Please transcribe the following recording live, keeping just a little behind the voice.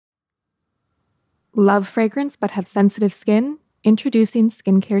Love fragrance but have sensitive skin? Introducing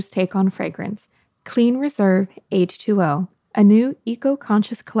skincare's take on fragrance, Clean Reserve H2O, a new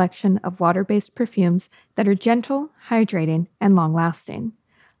eco-conscious collection of water-based perfumes that are gentle, hydrating, and long-lasting.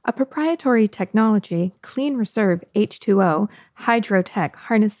 A proprietary technology, Clean Reserve H2O Hydrotech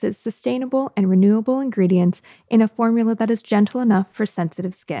harnesses sustainable and renewable ingredients in a formula that is gentle enough for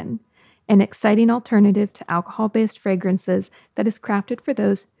sensitive skin. An exciting alternative to alcohol-based fragrances that is crafted for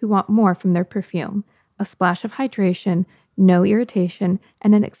those who want more from their perfume, a splash of hydration, no irritation,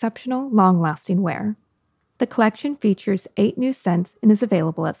 and an exceptional long-lasting wear. The collection features 8 new scents and is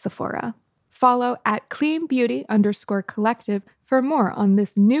available at Sephora. Follow at cleanbeauty_collective for more on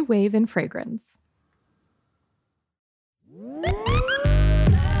this new wave in fragrance.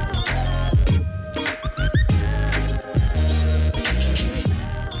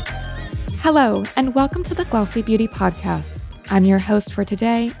 Hello, and welcome to the Glossy Beauty Podcast. I'm your host for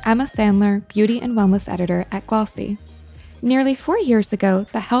today, Emma Sandler, Beauty and Wellness Editor at Glossy. Nearly 4 years ago,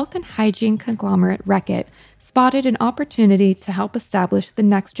 the health and hygiene conglomerate Rakesh spotted an opportunity to help establish the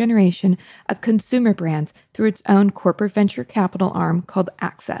next generation of consumer brands through its own corporate venture capital arm called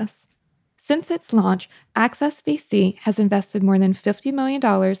Access. Since its launch, Access VC has invested more than $50 million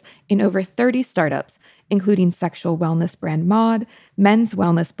in over 30 startups, including sexual wellness brand Mod, men's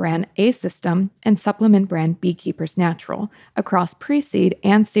wellness brand A System, and supplement brand Beekeepers Natural, across pre-seed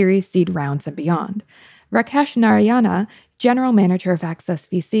and Series Seed rounds and beyond. Rakesh Narayana, General Manager of Access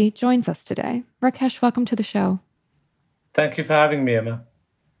VC, joins us today. Rakesh, welcome to the show. Thank you for having me, Emma.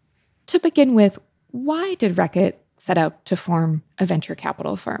 To begin with, why did Rakesh set out to form a venture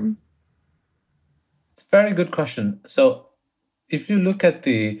capital firm? It's a very good question. So if you look at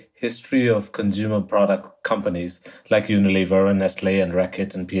the history of consumer product companies like Unilever and Nestle and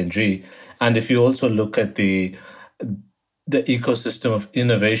Reckitt and P&G, and if you also look at the ecosystem of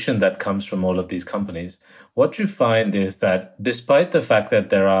innovation that comes from all of these companies, what you find is that despite the fact that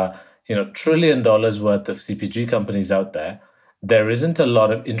there are $1 trillion worth of CPG companies out there, there isn't a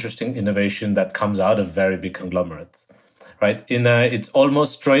lot of interesting innovation that comes out of very big conglomerates. Right? It's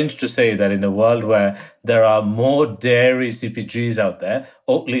almost strange to say that in a world where there are more dairy CPGs out there,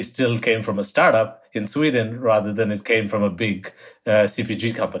 Oatly still came from a startup in Sweden rather than it came from a big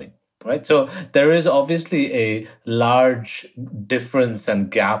CPG company. Right. So there is obviously a large difference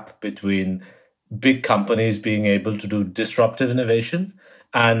and gap between big companies being able to do disruptive innovation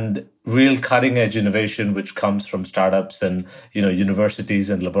and real cutting edge innovation, which comes from startups and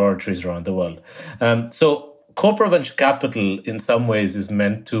universities and laboratories around the world. So corporate venture capital in some ways is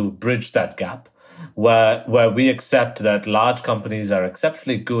meant to bridge that gap where we accept that large companies are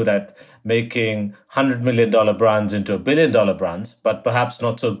exceptionally good at making $100 million brands into $1 billion brands, but perhaps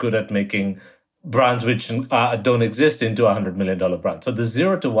not so good at making brands which don't exist into $100 million brands. So the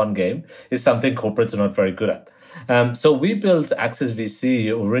 0 to 1 game is something corporates are not very good at. So we built Access VC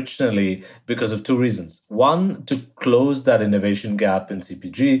originally because of 2 reasons. One, to close that innovation gap in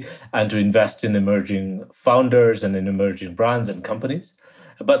CPG and to invest in emerging founders and in emerging brands and companies.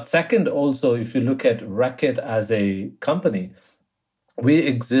 But second, also, if you look at Rakesh as a company, we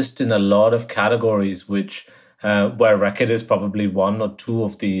exist in a lot of categories where Rakesh is probably 1 or 2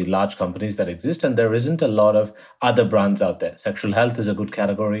 of the large companies that exist, and there isn't a lot of other brands out there. Sexual health is a good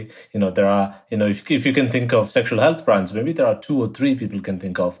category. There are, if you can think of sexual health brands, maybe there are 2 or 3 people can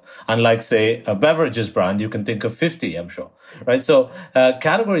think of. Unlike, say, a beverages brand, you can think of 50, I'm sure. Right? So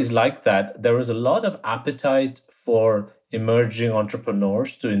categories like that, there is a lot of appetite for emerging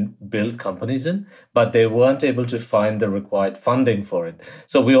entrepreneurs to build companies in, but they weren't able to find the required funding for it.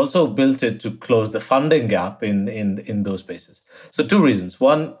 So we also built it to close the funding gap in those spaces. So 2 reasons.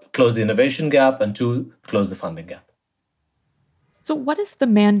 1, close the innovation gap, and 2, close the funding gap. So what is the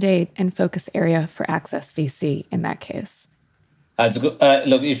mandate and focus area for Access VC in that case?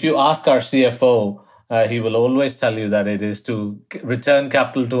 Look, if you ask our CFO, he will always tell you that it is to return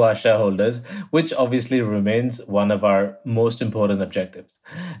capital to our shareholders, which obviously remains one of our most important objectives.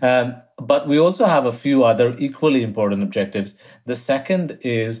 But we also have a few other equally important objectives. The second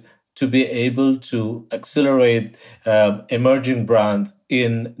is to be able to accelerate emerging brands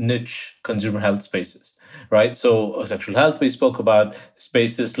in niche consumer health spaces. Right. So sexual health, we spoke about.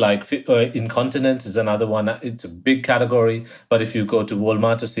 Spaces like incontinence is another one. It's a big category. But if you go to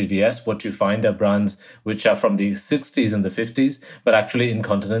Walmart or CVS, what you find are brands which are from the 60s and the 50s. But actually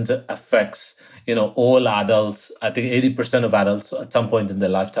incontinence affects all adults. I think 80% of adults at some point in their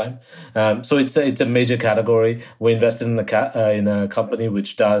lifetime. So it's a major category. We invested in a company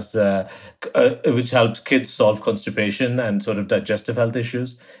which does which helps kids solve constipation and sort of digestive health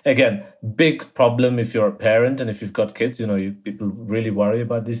issues. Again, big problem if you're a parent and if you've got kids. People really worry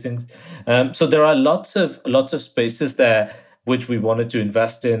about these things. So there are lots of spaces there which we wanted to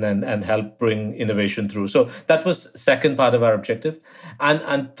invest in and help bring innovation through. So that was second part of our objective.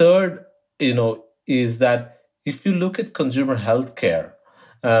 And third, is that if you look at consumer healthcare,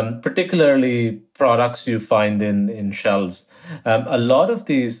 particularly products you find in shelves, a lot of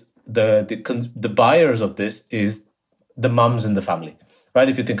these, the buyers of this is the mums in the family. Right,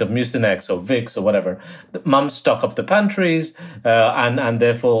 if you think of Mucinex or Vicks or whatever, the mums stock up the pantries, and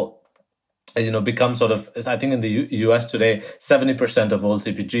therefore become sort of, I think in the US today, 70% of all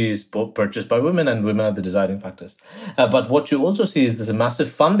CPG is purchased by women, and women are the deciding factors. But what you also see is there's a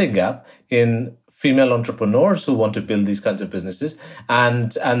massive funding gap in female entrepreneurs who want to build these kinds of businesses,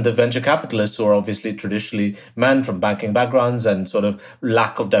 and the venture capitalists who are obviously traditionally men from banking backgrounds, and sort of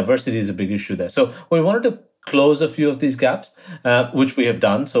lack of diversity is a big issue there. So we wanted to close a few of these gaps, which we have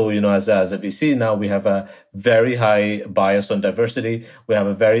done. So, as a VC now, we have a very high bias on diversity. We have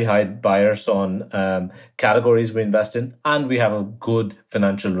a very high bias on categories we invest in, and we have a good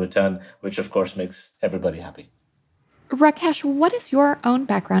financial return, which of course makes everybody happy. Rakesh, what is your own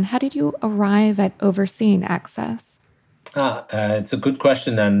background? How did you arrive at overseeing Access? It's a good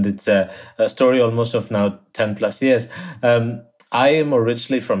question, and it's a story almost of now 10 plus years. I am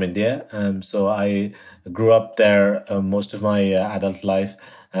originally from India, so I grew up there most of my adult life,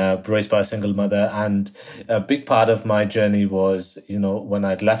 raised by a single mother. And a big part of my journey was, when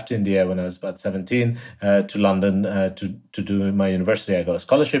I'd left India when I was about 17 to London to do my university. I got a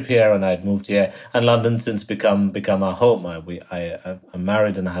scholarship here, and I'd moved here. And London since become our home. I'm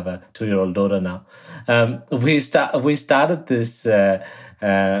married and I have a 2-year-old daughter now. We started this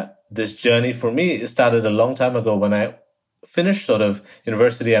this journey for me. It started a long time ago when I finished sort of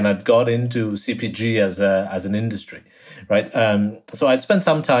university and I'd got into CPG as an industry, right? So I'd spent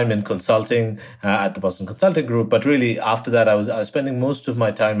some time in consulting at the Boston Consulting Group, but really after that I was spending most of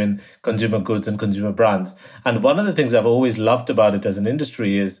my time in consumer goods and consumer brands. And one of the things I've always loved about it as an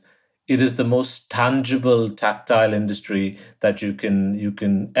industry is it is the most tangible, tactile industry that you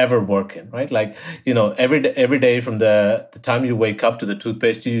can ever work in, right? Like, every day from the time you wake up to the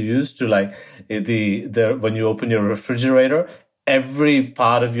toothpaste you use to like the when you open your refrigerator, every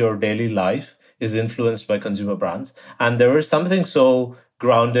part of your daily life is influenced by consumer brands. And there is something so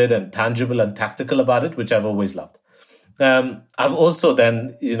grounded and tangible and tactical about it, which I've always loved. I've also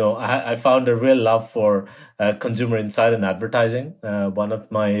then, I found a real love for consumer insight and advertising. One of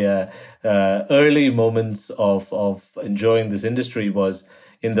my early moments of enjoying this industry was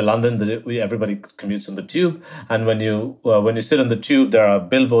in the London that everybody commutes on the tube, and when you sit on the tube, there are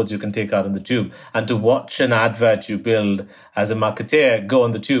billboards you can take out on the tube, and to watch an advert you build as a marketeer go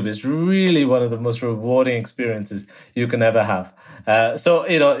on the tube is really one of the most rewarding experiences you can ever have.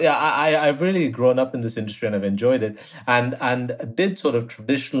 I've really grown up in this industry and I've enjoyed it, and did sort of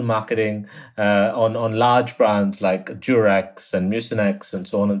traditional marketing on large brands like Durex and Mucinex and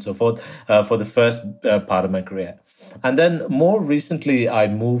so on and so forth for the first part of my career. And then more recently, I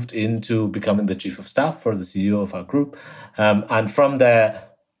moved into becoming the chief of staff for the CEO of our group. And from there,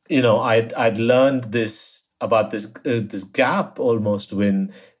 I'd learned about this gap almost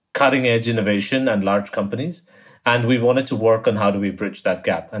in cutting edge innovation and large companies. And we wanted to work on how do we bridge that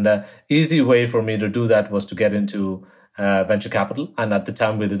gap. And the easy way for me to do that was to get into venture capital. And at the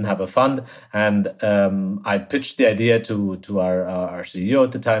time, we didn't have a fund. And I pitched the idea to our CEO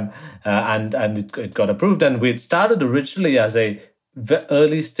at the time, and it got approved. And we had started originally as a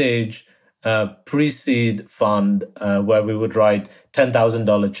early stage pre-seed fund where we would write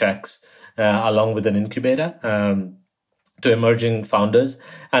 $10,000 checks along with an incubator to emerging founders.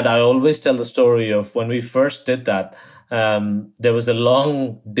 And I always tell the story of when we first did that. There was a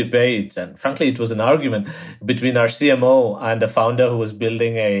long debate, and frankly, it was an argument between our CMO and a founder who was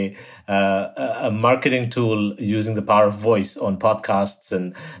building a marketing tool using the power of voice on podcasts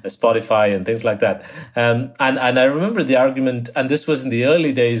and Spotify and things like that. And I remember the argument, and this was in the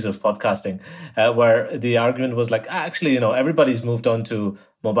early days of podcasting, where the argument was like, actually, everybody's moved on to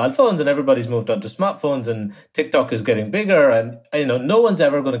mobile phones and everybody's moved on to smartphones, and TikTok is getting bigger, and no one's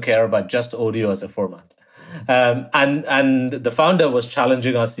ever going to care about just audio as a format. And the founder was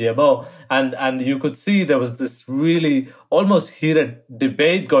challenging our CMO, and you could see there was this really almost heated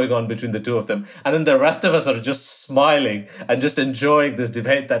debate going on between the two of them. And then the rest of us are just smiling and just enjoying this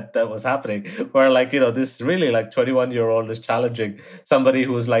debate that was happening, where like, this really like 21-year-old is challenging somebody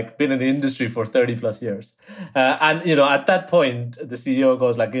who's like been in the industry for 30 plus years. And, at that point, the CEO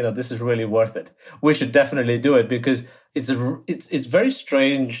goes like, this is really worth it. We should definitely do it, because it's very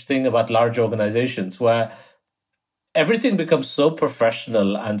strange thing about large organizations where everything becomes so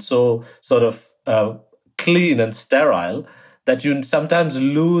professional and so sort of clean and sterile that you sometimes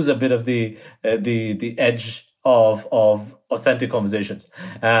lose a bit of the edge of authentic conversations.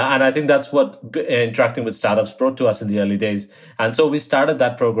 And I think that's what interacting with startups brought to us in the early days. And so we started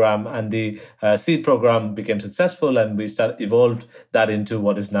that program, and the seed program became successful, and we evolved that into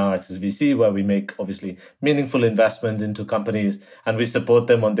what is now Access VC, where we make obviously meaningful investments into companies, and we support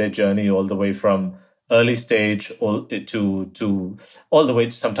them on their journey all the way from early stage all the way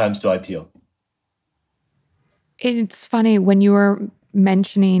to sometimes to IPO. It's funny when you were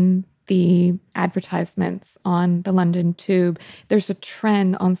mentioning the advertisements on the London Tube, there's a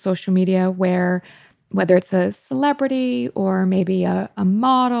trend on social media where, whether it's a celebrity or maybe a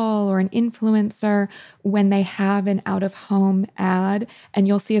model or an influencer, when they have an out-of-home ad and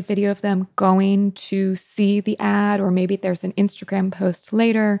you'll see a video of them going to see the ad, or maybe there's an Instagram post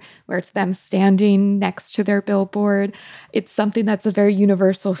later where it's them standing next to their billboard. It's something that's a very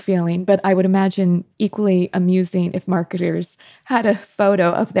universal feeling, but I would imagine equally amusing if marketers had a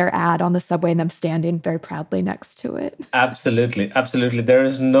photo of their ad on the subway and them standing very proudly next to it. Absolutely. Absolutely. There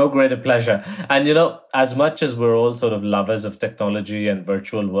is no greater pleasure. And, as much as we're all sort of lovers of technology and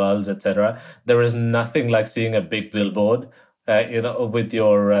virtual worlds, etc., there is nothing like seeing a big billboard, with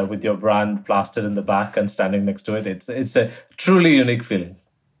your brand plastered in the back and standing next to it. It's a truly unique feeling.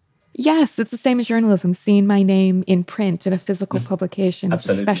 Yes, it's the same as journalism. Seeing my name in print in a physical publication is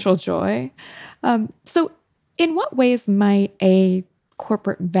a special joy. So in what ways might a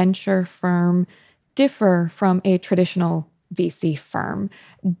corporate venture firm differ from a traditional VC firm?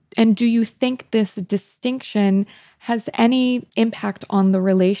 And do you think this distinction has any impact on the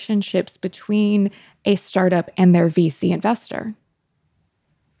relationships between a startup and their VC investor?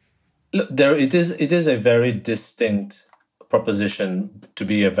 Look, it is a very distinct proposition to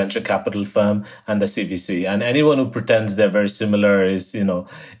be a venture capital firm and a CVC, and anyone who pretends they're very similar is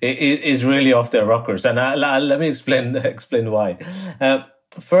really off their rockers. And let me explain why.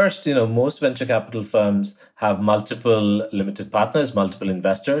 First, most venture capital firms have multiple limited partners, multiple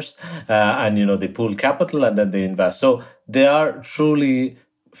investors, and, they pool capital and then they invest. So they are truly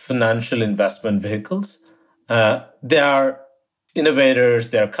financial investment vehicles. They are innovators,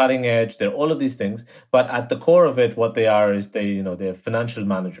 they're cutting edge, they're all of these things. But at the core of it, what they are is they're financial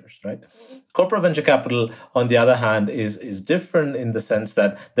managers, right? Corporate venture capital, on the other hand, is different in the sense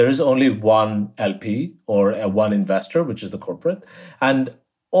that there is only one LP or one investor, which is the corporate. And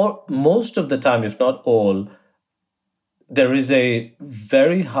most of the time, if not all, there is a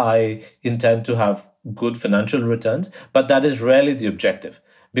very high intent to have good financial returns, but that is rarely the objective.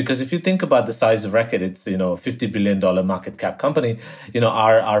 Because if you think about the size of Rakesh, it's a $50 billion market cap company.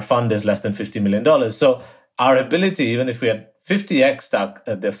 Our fund is less than $50 million. So our ability, even if we had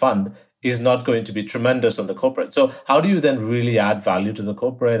 50x the fund, is not going to be tremendous on the corporate. So how do you then really add value to the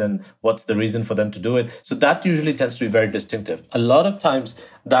corporate, and what's the reason for them to do it? So that usually tends to be very distinctive. A lot of times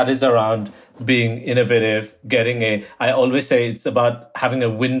that is around being innovative, I always say it's about having a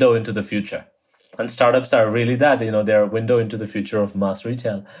window into the future. And startups are really that, they're a window into the future of mass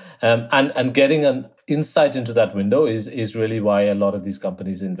retail. And getting an insight into that window is really why a lot of these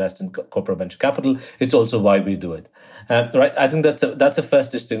companies invest in corporate venture capital. It's also why we do it. Right? I think that's a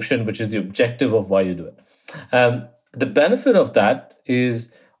first distinction, which is the objective of why you do it. The benefit of that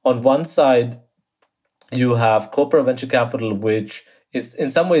is, on one side, you have corporate venture capital, which is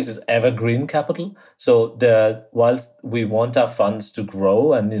in some ways is evergreen capital. So whilst we want our funds to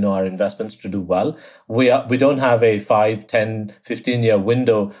grow and our investments to do well, we don't have a 5, 10, 15-year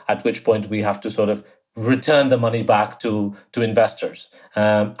window at which point we have to sort of return the money back to investors.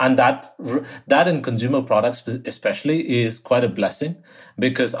 And that in consumer products especially is quite a blessing,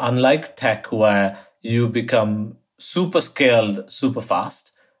 because unlike tech, where you become super scaled super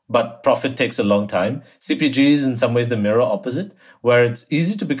fast, but profit takes a long time, CPG is in some ways the mirror opposite, where it's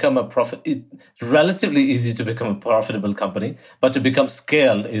relatively easy to become a profitable company, but to become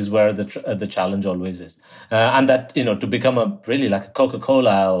scaled is where the challenge always is. And that, to become really like a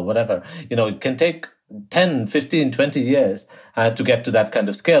Coca-Cola or whatever, it can take 10, 15, 20 years to get to that kind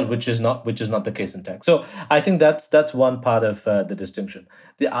of scale, which is not the case in tech. So I think that's one part of the distinction.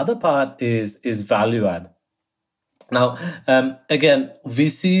 The other part is value add. Now, again,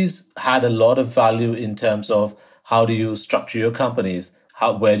 VCs had a lot of value in terms of how do you structure your companies?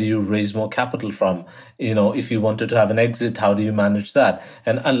 Where do you raise more capital from? If you wanted to have an exit, how do you manage that?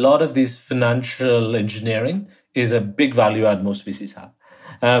 And a lot of these financial engineering is a big value add most VCs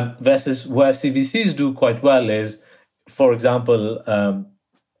have. Versus where CVCs do quite well is, for example,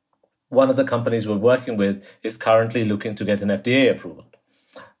 one of the companies we're working with is currently looking to get an FDA approval.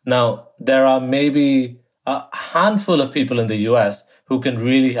 Now, there are maybe a handful of people in the US who can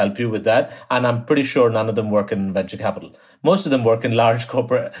really help you with that. And I'm pretty sure none of them work in venture capital. Most of them work in large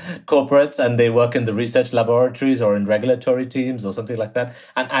corporates, and they work in the research laboratories or in regulatory teams or something like that.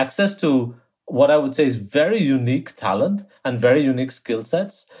 And access to what I would say is very unique talent and very unique skill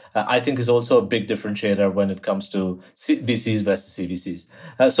sets, I think is also a big differentiator when it comes to VCs versus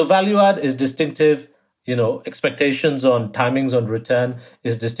CVCs. So value add is distinctive. Expectations on timings on return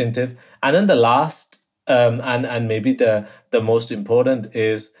is distinctive. And then the last, and maybe the most important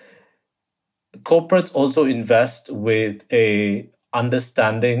is corporates also invest with a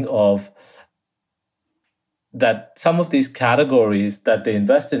understanding of that some of these categories that they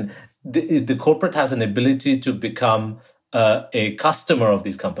invest in, the corporate has an ability to become a customer of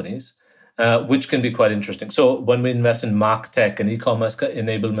these companies, which can be quite interesting. So when we invest in MarkTech and e-commerce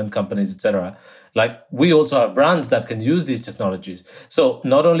enablement companies, etc., like we also have brands that can use these technologies. So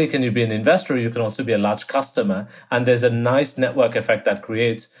not only can you be an investor, you can also be a large customer. And there's a nice network effect that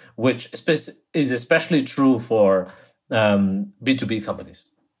creates, which is especially true for B2B companies.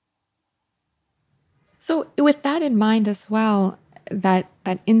 So with that in mind as well, that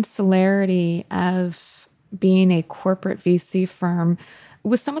insularity of being a corporate VC firm,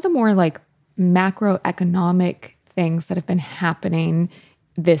 with some of the more like macroeconomic things that have been happening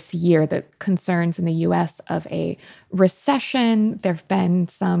this year, the concerns in the US of a recession, there have been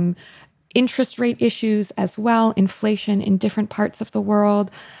some interest rate issues as well, inflation in different parts of the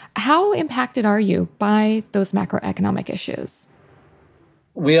world. How impacted are you by those macroeconomic issues?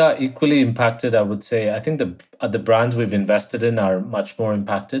 We are equally impacted, I would say. I think the brands we've invested in are much more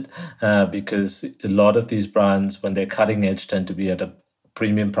impacted because a lot of these brands, when they're cutting edge, tend to be at a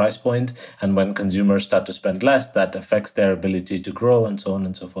premium price point. And when consumers start to spend less, that affects their ability to grow and so on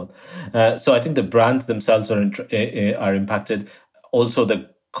and so forth. So I think the brands themselves are impacted. Also, the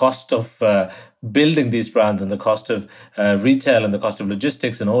cost of building these brands and the cost of retail and the cost of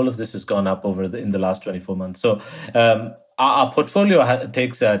logistics and all of this has gone up in the last 24 months. So our portfolio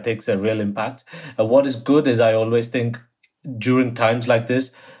takes a real impact. What is good is I always think during times like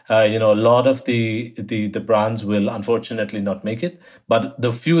this, a lot of the brands will unfortunately not make it, but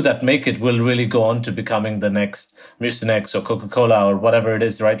the few that make it will really go on to becoming the next Mucinex or Coca-Cola or whatever it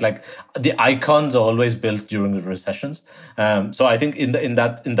is, right? Like the icons are always built during the recessions. So I think in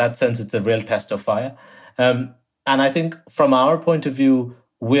that sense, it's a real test of fire. And I think from our point of view,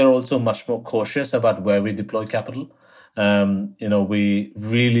 we're also much more cautious about where we deploy capital. We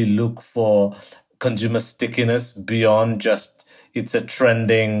really look for consumer stickiness beyond just it's a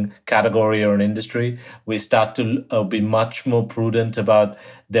trending category or an industry. We start to be much more prudent about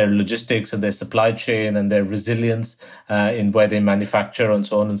their logistics and their supply chain and their resilience in where they manufacture and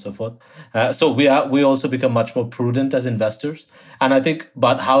so on and so forth. So we also become much more prudent as investors. And I think,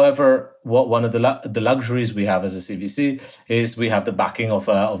 but however, one of the luxuries we have as a CVC is we have the backing of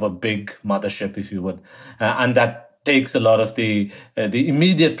a big mothership, if you would, and that takes a lot of the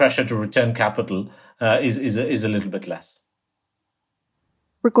immediate pressure to return capital is a little bit less.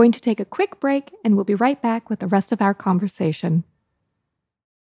 We're going to take a quick break and we'll be right back with the rest of our conversation.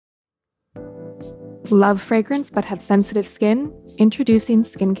 Love fragrance but have sensitive skin? Introducing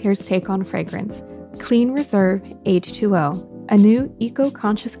skincare's take on fragrance, Clean Reserve H2O, a new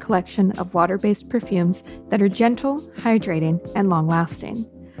eco-conscious collection of water-based perfumes that are gentle, hydrating, and long-lasting.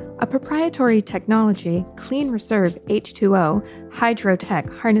 A proprietary technology, Clean Reserve H2O, Hydrotech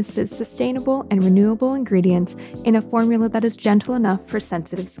harnesses sustainable and renewable ingredients in a formula that is gentle enough for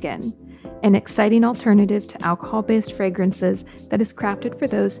sensitive skin. An exciting alternative to alcohol-based fragrances that is crafted for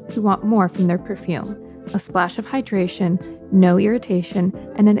those who want more from their perfume. A splash of hydration, no irritation,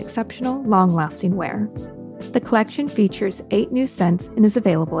 and an exceptional long-lasting wear. The collection features 8 new scents and is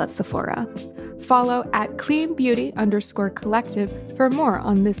available at Sephora. Follow at cleanbeauty_collective for more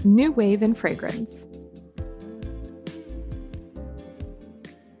on this new wave in fragrance.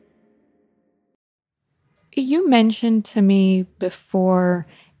 You mentioned to me before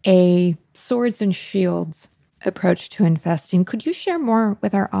a swords and shields approach to investing. Could you share more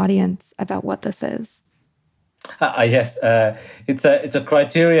with our audience about what this is? Yes, it's a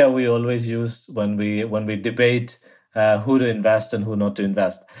criteria we always use when we debate who to invest and who not to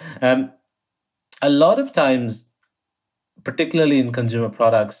invest. A lot of times, particularly in consumer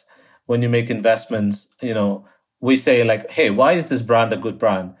products, when you make investments, we say like, hey, why is this brand a good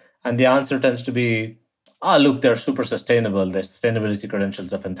brand? And the answer tends to be, look, they're super sustainable. Their sustainability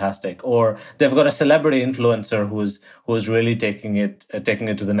credentials are fantastic. Or they've got a celebrity influencer who's really taking it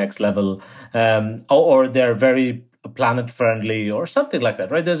to the next level. Or they're very planet friendly or something like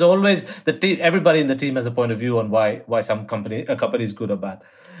that, right? There's always the team. Everybody in the team has a point of view on why a company is good or bad.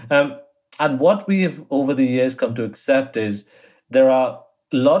 And what we have over the years come to accept is there are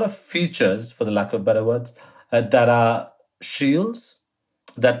a lot of features, for the lack of better words, that are shields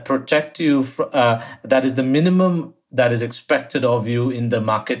that protect you. That is the minimum that is expected of you in the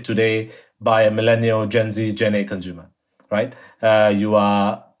market today by a millennial, Gen Z, Gen A consumer, right? You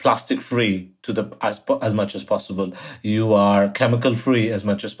are plastic free as much as possible. You are chemical free as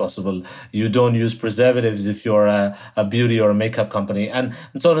much as possible. You don't use preservatives if you're a beauty or a makeup company, and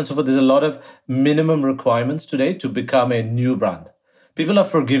so on and so forth. There's a lot of minimum requirements today to become a new brand. People are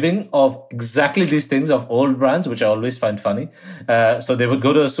forgiving of exactly these things of old brands, which I always find funny. So they would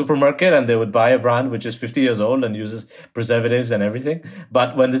go to a supermarket and they would buy a brand which is 50 years old and uses preservatives and everything.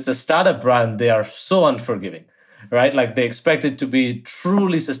 But when it's a startup brand, they are so unforgiving, right? Like they expect it to be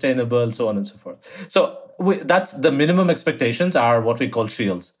truly sustainable, so on and so forth. So that's the minimum expectations are what we call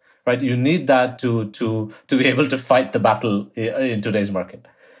shields, right? You need that to be able to fight the battle in today's market.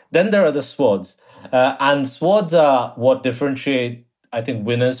 Then there are the swords. And swords are what differentiate, I think,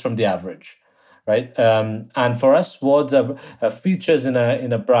 winners from the average, right? And for us, swords are features in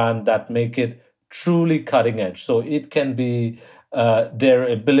a brand that make it truly cutting edge. So it can be their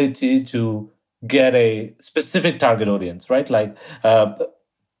ability to get a specific target audience, right? Like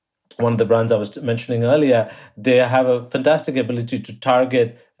one of the brands I was mentioning earlier, they have a fantastic ability to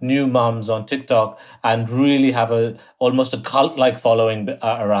target new moms on TikTok and really have almost a cult-like following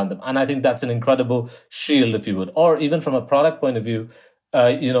around them. And I think that's an incredible shield, if you would. Or even from a product point of view,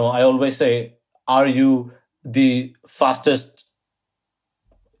 I always say, are you the fastest,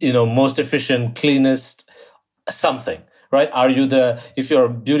 most efficient, cleanest something? Right? If you're a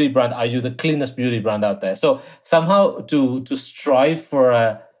beauty brand, are you the cleanest beauty brand out there? So somehow to strive for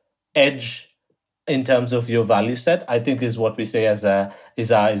a edge in terms of your value set, I think is what we say as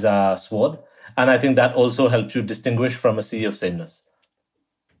a sword. And I think that also helps you distinguish from a sea of sameness.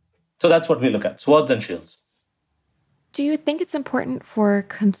 So that's what we look at, swords and shields. Do you think it's important for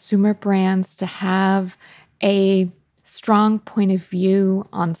consumer brands to have a strong point of view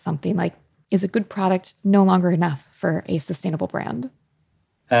on something? Like, is a good product no longer enough for a sustainable brand?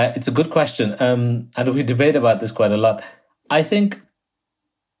 It's a good question. And we debate about this quite a lot. I think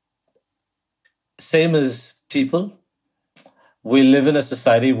same as people, we live in a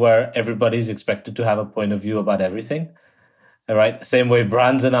society where everybody's expected to have a point of view about everything. Right. Same way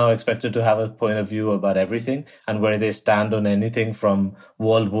brands are now expected to have a point of view about everything and where they stand on anything from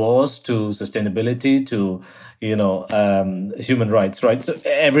world wars to sustainability to, human rights. Right. So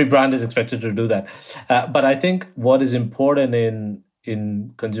every brand is expected to do that. But I think what is important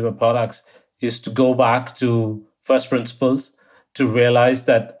in consumer products is to go back to first principles, to realize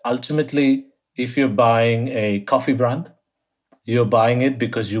that ultimately, if you're buying a coffee brand, you're buying it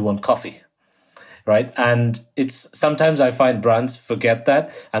because you want coffee. Right. And it's sometimes I find brands forget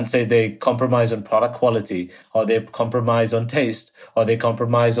that and say they compromise on product quality or they compromise on taste or they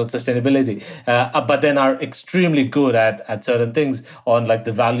compromise on sustainability, but then are extremely good at certain things on like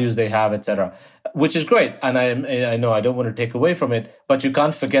the values they have, etc., which is great. And I know I don't want to take away from it, but you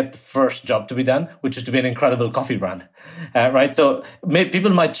can't forget the first job to be done, which is to be an incredible coffee brand. Right. So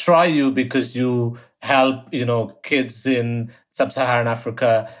people might try you because you help, kids in sub-Saharan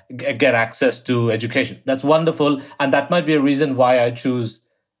Africa get access to education. That's wonderful. And that might be a reason why I choose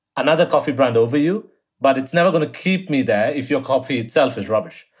another coffee brand over you, but it's never going to keep me there if your coffee itself is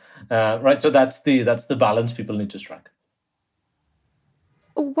rubbish. Right. So that's the balance people need to strike.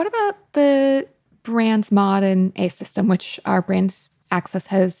 What about the brand's mod and A system, which our Brands Access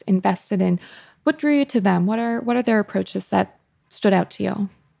has invested in? What drew you to them? What are their approaches that stood out to you?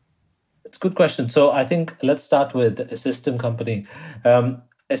 It's a good question. So I think let's start with a system company.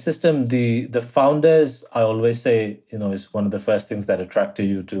 A system, the founders, I always say, is one of the first things that attract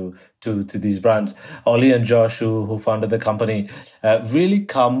you to these brands. Ollie and Josh, who founded the company, really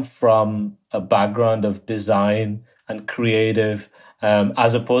come from a background of design and creative,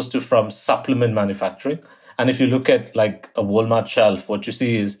 as opposed to from supplement manufacturing. And if you look at like a Walmart shelf, what you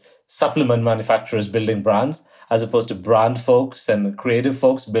see is supplement manufacturers building brands, as opposed to brand folks and creative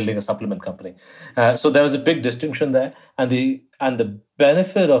folks building a supplement company. So there was a big distinction there. And the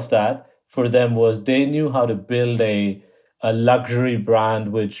benefit of that for them was they knew how to build a luxury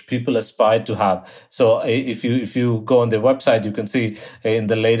brand which people aspired to have. So if you go on their website, you can see in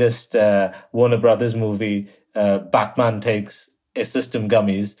the latest Warner Brothers movie, Batman takes a system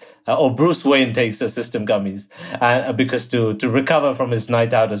gummies, or Bruce Wayne takes a system gummies, because to recover from his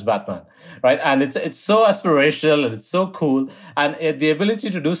night out as Batman, right? And it's so aspirational and it's so cool, and the ability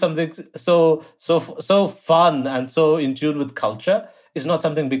to do something so fun and so in tune with culture is not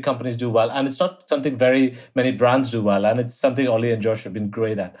something big companies do well, and it's not something very many brands do well, and it's something Ollie and Josh have been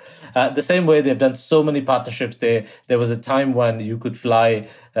great at. The same way they've done so many partnerships. There was a time when you could fly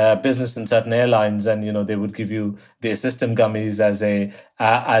business in certain airlines, and they would give you their system gummies as a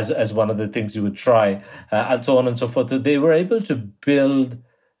as one of the things you would try, and so on and so forth. So they were able to build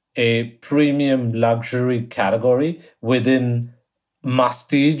a premium luxury category within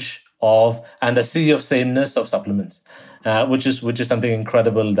mastige of and a sea of sameness of supplements, which is something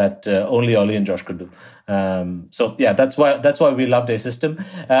incredible that only Ollie and Josh could do. So yeah, that's why we loved a system.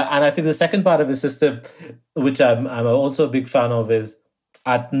 And I think the second part of a system, which I'm also a big fan of, is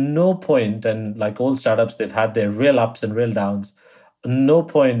at no point, and like all startups, they've had their real ups and real downs. No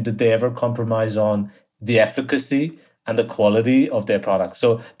point did they ever compromise on the efficacy and the quality of their product.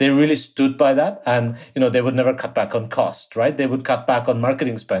 So they really stood by that, and they would never cut back on cost, right? They would cut back on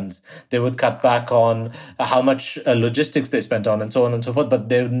marketing spends. They would cut back on how much logistics they spent on, and so on and so forth. But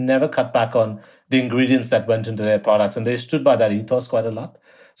they would never cut back on the ingredients that went into their products, and they stood by that ethos quite a lot.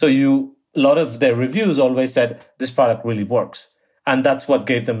 So a lot of their reviews always said this product really works, and that's what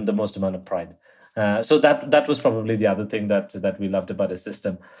gave them the most amount of pride. So that was probably the other thing that we loved about the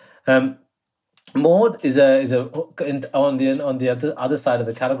system. Mode is on the other side of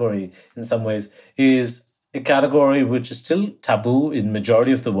the category, in some ways, is a category which is still taboo in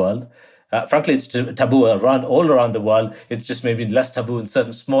majority of the world. Frankly, it's taboo all around the world. It's just maybe less taboo in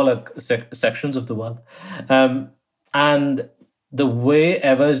certain smaller sections of the world. And the way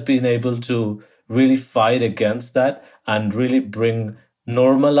Eva has been able to really fight against that and really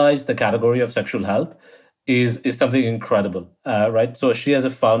normalize the category of sexual health is something incredible, right? So she, as a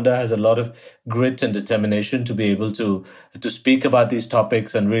founder, has a lot of grit and determination to be able to speak about these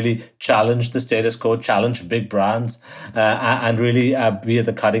topics and really challenge the status quo, challenge big brands, and really be at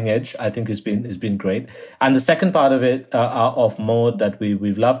the cutting edge. I think has been great. And the second part of it, of Mode, that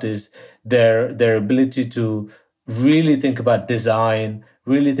we've loved, is their ability to really think about design,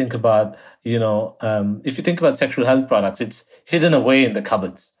 really think about if you think about sexual health products, it's hidden away in the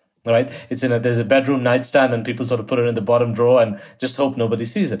cupboards. Right, there's a bedroom nightstand, and people sort of put it in the bottom drawer and just hope nobody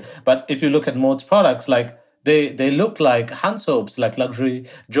sees it. But if you look at Mode's products, like they look like hand soaps, like luxury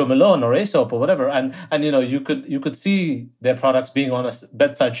Joe Malone or Aesop or whatever, and you could see their products being on a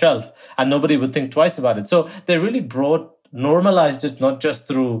bedside shelf, and nobody would think twice about it. So they really normalized it, not just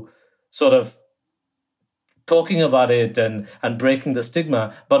through sort of talking about it and breaking the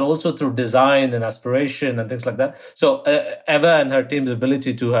stigma, but also through design and aspiration and things like that. So Eva and her team's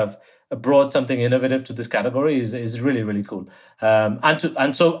ability to have brought something innovative to this category is really, really cool,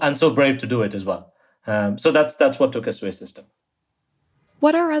 and so brave to do it as well. So that's what took us to a system.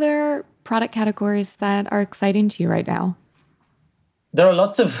 What are other product categories that are exciting to you right now? There are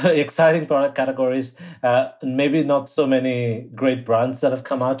lots of exciting product categories, maybe not so many great brands that have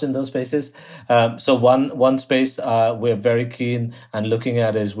come out in those spaces. So one space we're very keen and looking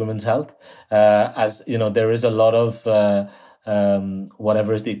at is women's health. As you know, there is a lot of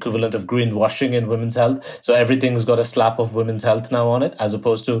whatever is the equivalent of greenwashing in women's health. So everything's got a slap of women's health now on it, as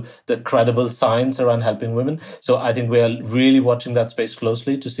opposed to the credible science around helping women. So I think we are really watching that space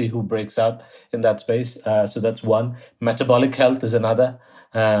closely to see who breaks out in that space. So that's one. Metabolic health is another.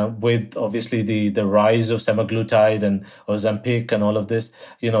 With obviously the rise of semaglutide and Ozempic and all of this,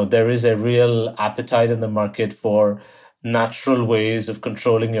 there is a real appetite in the market for natural ways of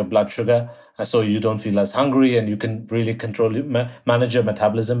controlling your blood sugar, so you don't feel as hungry and you can really manage your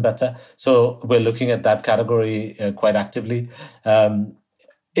metabolism better. So we're looking at that category quite actively.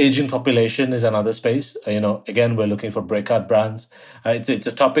 Aging population is another space. Again, we're looking for breakout brands. It's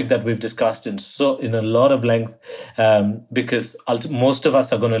a topic that we've discussed in a lot of length, because most of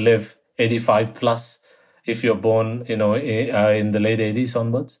us are going to live 85 plus if you're born, in the late 80s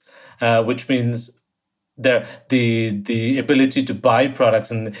onwards, which means the ability to buy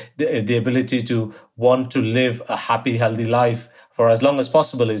products and the ability to want to live a happy, healthy life for as long as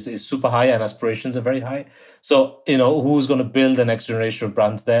possible is super high, and aspirations are very high. So, who's going to build the next generation of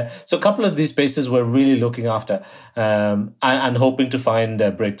brands there? So a couple of these spaces we're really looking after, and hoping to find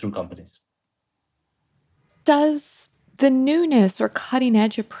breakthrough companies. Does the newness or cutting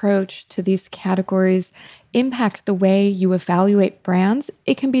edge approach to these categories impact the way you evaluate brands?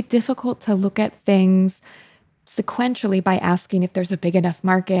 It can be difficult to look at things sequentially by asking if there's a big enough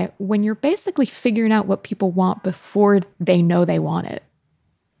market when you're basically figuring out what people want before they know they want it.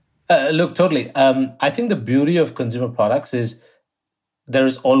 Look, totally. I think the beauty of consumer products is there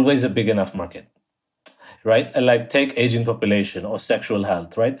is always a big enough market, right? Like take aging population or sexual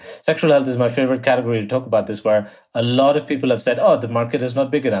health, right? Sexual health is my favorite category to talk about this, where a lot of people have said, oh, the market is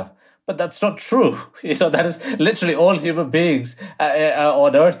not big enough. But that's not true. That is literally all human beings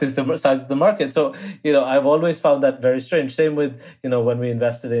on Earth is the size of the market. So, I've always found that very strange. Same with, when we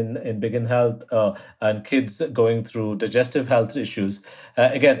invested in Begin Health and kids going through digestive health issues.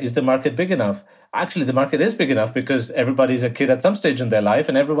 Again, is the market big enough? Actually, the market is big enough because everybody's a kid at some stage in their life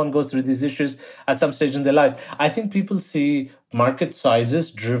and everyone goes through these issues at some stage in their life. I think people see market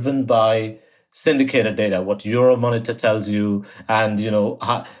sizes driven by syndicated data, what Euromonitor tells you, and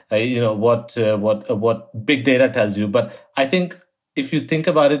what big data tells you. But I think if you think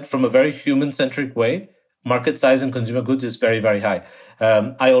about it from a very human centric way, market size in consumer goods is very, very high.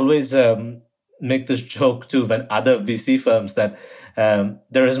 I always make this joke too when other VC firms that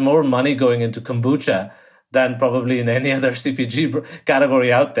there is more money going into kombucha than probably in any other CPG category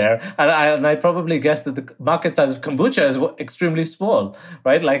out there. And I probably guess that the market size of kombucha is extremely small,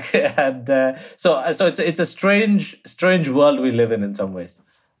 right? Like, and so it's a strange world we live in some ways.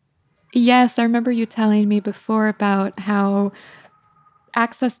 Yes, I remember you telling me before about how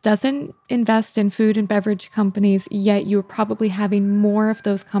Access doesn't invest in food and beverage companies, yet you're probably having more of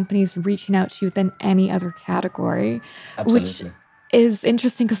those companies reaching out to you than any other category, which Absolutely. is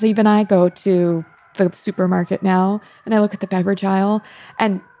interesting because even I go to the supermarket now and I look at the beverage aisle,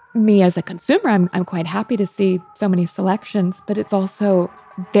 and me as a consumer, I'm quite happy to see so many selections, but it's also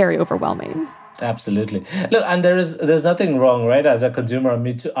very overwhelming. Absolutely. Look, and there's nothing wrong, right? As a consumer,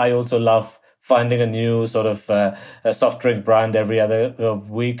 me too. I also love finding a new sort of a soft drink brand every other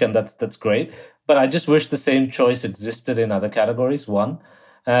week, and that's great. But I just wish the same choice existed in other categories. One,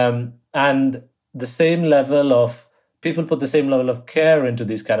 and the same level of people put the same level of care into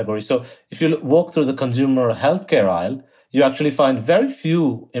these categories. So if you walk through the consumer healthcare aisle, you actually find very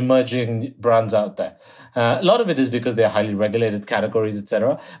few emerging brands out there. A lot of it is because they're highly regulated categories,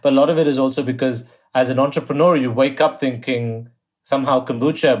 etc. But a lot of it is also because as an entrepreneur, you wake up thinking somehow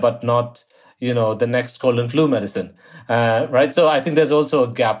kombucha, but not, the next cold and flu medicine, right? So I think there's also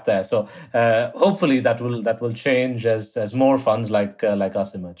a gap there. So hopefully that will change as more funds like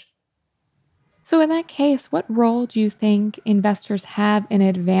us emerge. So, in that case, what role do you think investors have in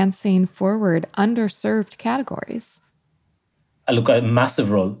advancing forward underserved categories? I look at a massive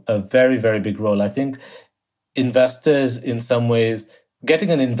role, a very, very big role. I think investors in some ways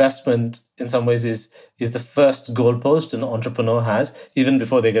getting an investment in some ways is the first goalpost an entrepreneur has even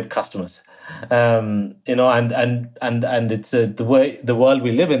before they get customers. And it's the way the world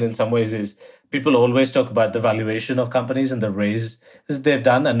we live in some ways is people always talk about the valuation of companies and the raises they've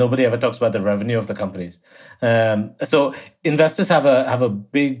done, and nobody ever talks about the revenue of the companies. So investors have a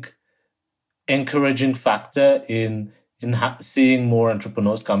big encouraging factor in seeing more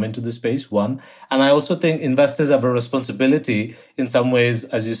entrepreneurs come into the space. One, and I also think investors have a responsibility in some ways,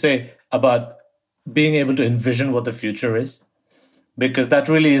 as you say, about being able to envision what the future is, because that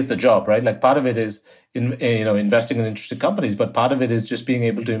really is the job, right? Like part of it is investing in interesting companies, but part of it is just being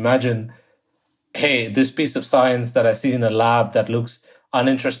able to imagine, hey, this piece of science that I see in a lab that looks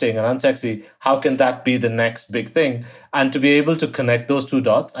uninteresting and unsexy, how can that be the next big thing? And to be able to connect those two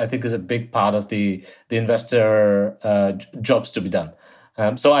dots, I think is a big part of the investor jobs to be done.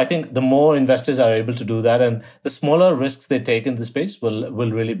 So I think the more investors are able to do that, and the smaller risks they take in the space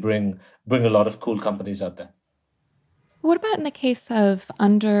will really bring a lot of cool companies out there. What about in the case of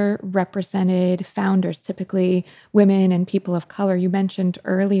underrepresented founders, typically women and people of color? You mentioned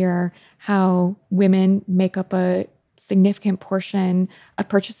earlier how women make up a significant portion of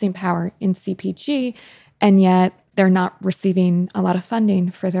purchasing power in CPG, and yet they're not receiving a lot of funding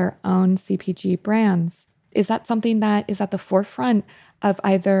for their own CPG brands. Is that something that is at the forefront of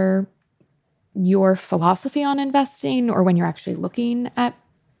either your philosophy on investing or when you're actually looking at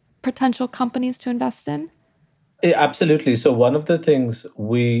potential companies to invest in? Yeah, absolutely. So one of the things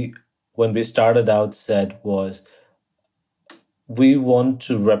when we started out, said was we want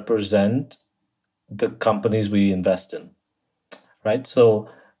to represent the companies we invest in, right? So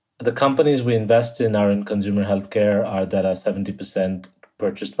the companies we invest in are in consumer healthcare, are that are 70%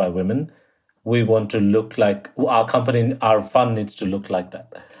 purchased by women. We want to look like our company, our fund needs to look like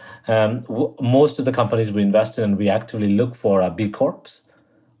that. Most of the companies we invest in and we actively look for are B Corps.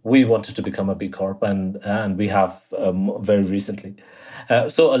 We wanted to become a B Corp, and we have very recently.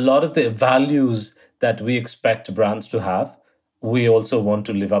 So a lot of the values that we expect brands to have, we also want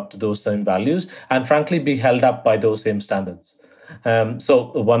to live up to those same values, and frankly, be held up by those same standards.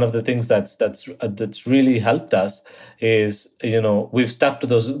 So one of the things that's really helped us is, we've stuck to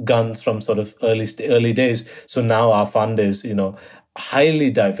those guns from sort of early days. So now our fund is, highly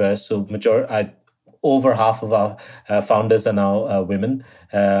diverse. So over half of our founders are now women.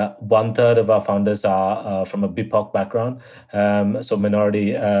 One third of our founders are from a BIPOC background, so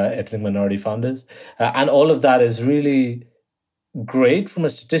ethnic minority founders, and all of that is really great from a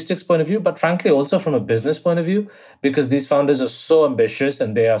statistics point of view, but frankly also from a business point of view, because these founders are so ambitious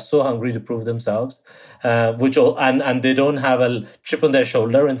and they are so hungry to prove themselves, and they don't have a chip on their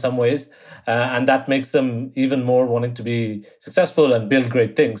shoulder in some ways, and that makes them even more wanting to be successful and build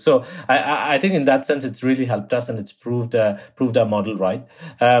great things. So I think in that sense it's really helped us, and it's proved our model right.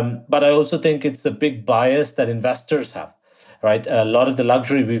 But I also think it's the big bias that investors have. Right, a lot of the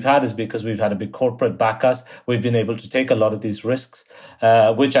luxury we've had is because we've had a big corporate back us. We've been able to take a lot of these risks,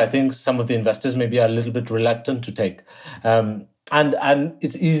 which I think some of the investors maybe are a little bit reluctant to take. And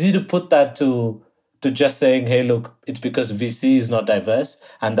it's easy to put that to just saying, hey, look, it's because VC is not diverse,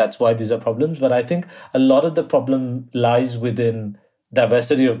 and that's why these are problems. But I think a lot of the problem lies within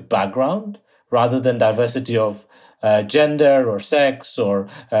diversity of background rather than diversity of gender or sex or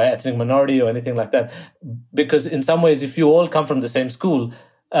ethnic minority or anything like that. Because in some ways, if you all come from the same school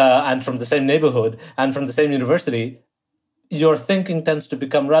and from the same neighborhood and from the same university, your thinking tends to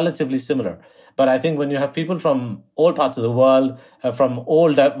become relatively similar. But I think when you have people from all parts of the world, from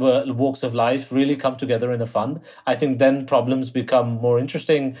all walks of life, really come together in a fund, I think then problems become more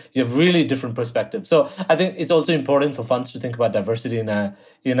interesting. You have really different perspectives. So I think it's also important for funds to think about diversity in a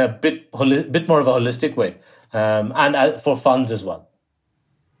bit more of a holistic way, and for funds as well.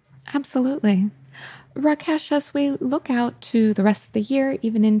 Absolutely. Rakesh, as we look out to the rest of the year,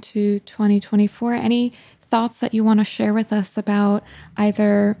 even into 2024, any thoughts that you want to share with us about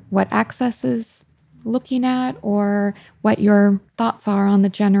either what Access is looking at or what your thoughts are on the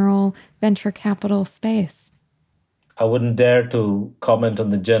general venture capital space? I wouldn't dare to comment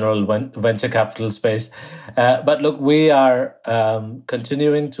on the general venture capital space. But look, we are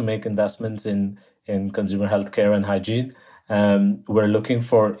continuing to make investments in consumer healthcare and hygiene. We're looking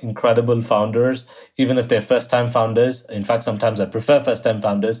for incredible founders, even if they're first-time founders. In fact, sometimes I prefer first-time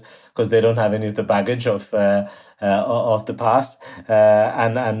founders because they don't have any of the baggage of the past,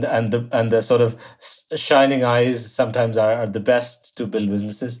 and the sort of shining eyes sometimes are the best to build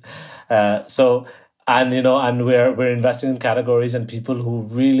businesses. And we're investing in categories and people who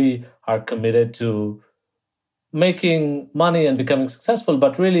really are committed to making money and becoming successful,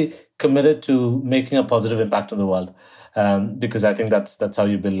 but really committed to making a positive impact on the world. Because I think that's how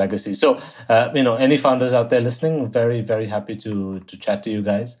you build legacy. So, any founders out there listening, very, very happy to chat to you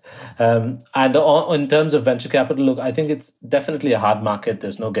guys. And in terms of venture capital, look, I think it's definitely a hard market.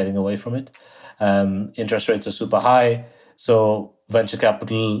 There's no getting away from it. Interest rates are super high. So venture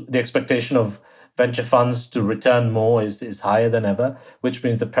capital, the expectation of venture funds to return more is higher than ever, which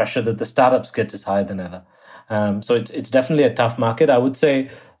means the pressure that the startups get is higher than ever. So it's definitely a tough market. I would say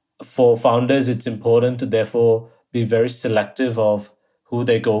for founders, it's important to therefore be very selective of who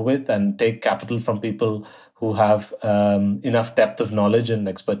they go with and take capital from people who have enough depth of knowledge and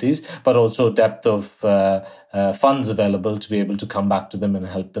expertise, but also depth of funds available to be able to come back to them and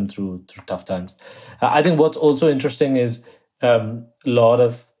help them through tough times. I think what's also interesting is a lot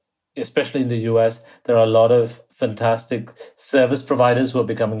of, especially in the US, there are a lot of fantastic service providers who are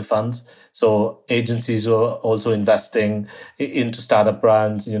becoming funds. So agencies who are also investing into startup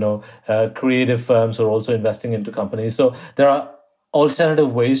brands, creative firms who are also investing into companies. So there are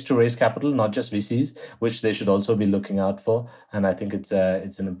alternative ways to raise capital, not just VCs, which they should also be looking out for. And I think it's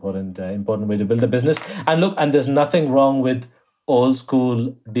an important way to build a business. And there's nothing wrong with old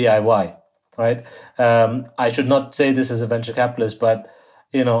school DIY, right? I should not say this as a venture capitalist, but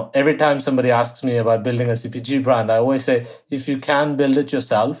every time somebody asks me about building a CPG brand, I always say, if you can build it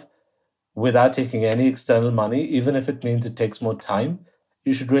yourself without taking any external money, even if it means it takes more time,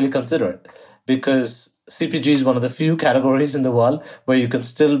 you should really consider it. Because CPG is one of the few categories in the world where you can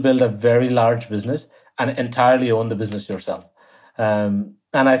still build a very large business and entirely own the business yourself. And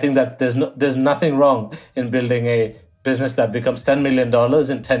I think that there's nothing wrong in building a business that becomes $10 million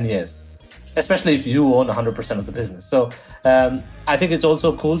in 10 years. Especially if you own 100% of the business. So I think it's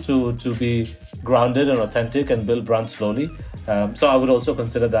also cool to be grounded and authentic and build brands slowly. So I would also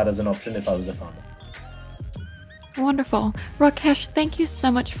consider that as an option if I was a founder. Wonderful. Rakesh, thank you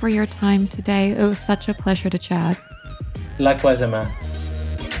so much for your time today. It was such a pleasure to chat. Likewise, Emma.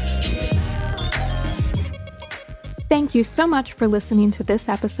 Thank you so much for listening to this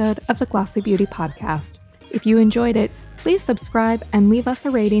episode of the Glossy Beauty Podcast. If you enjoyed it, please subscribe and leave us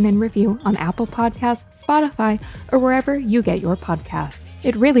a rating and review on Apple Podcasts, Spotify, or wherever you get your podcasts.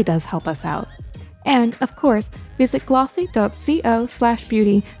 It really does help us out. And, of course, visit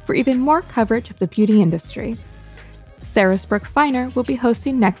glossy.co/beauty for even more coverage of the beauty industry. Sarah Brooke Feiner will be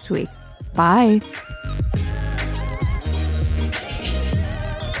hosting next week. Bye!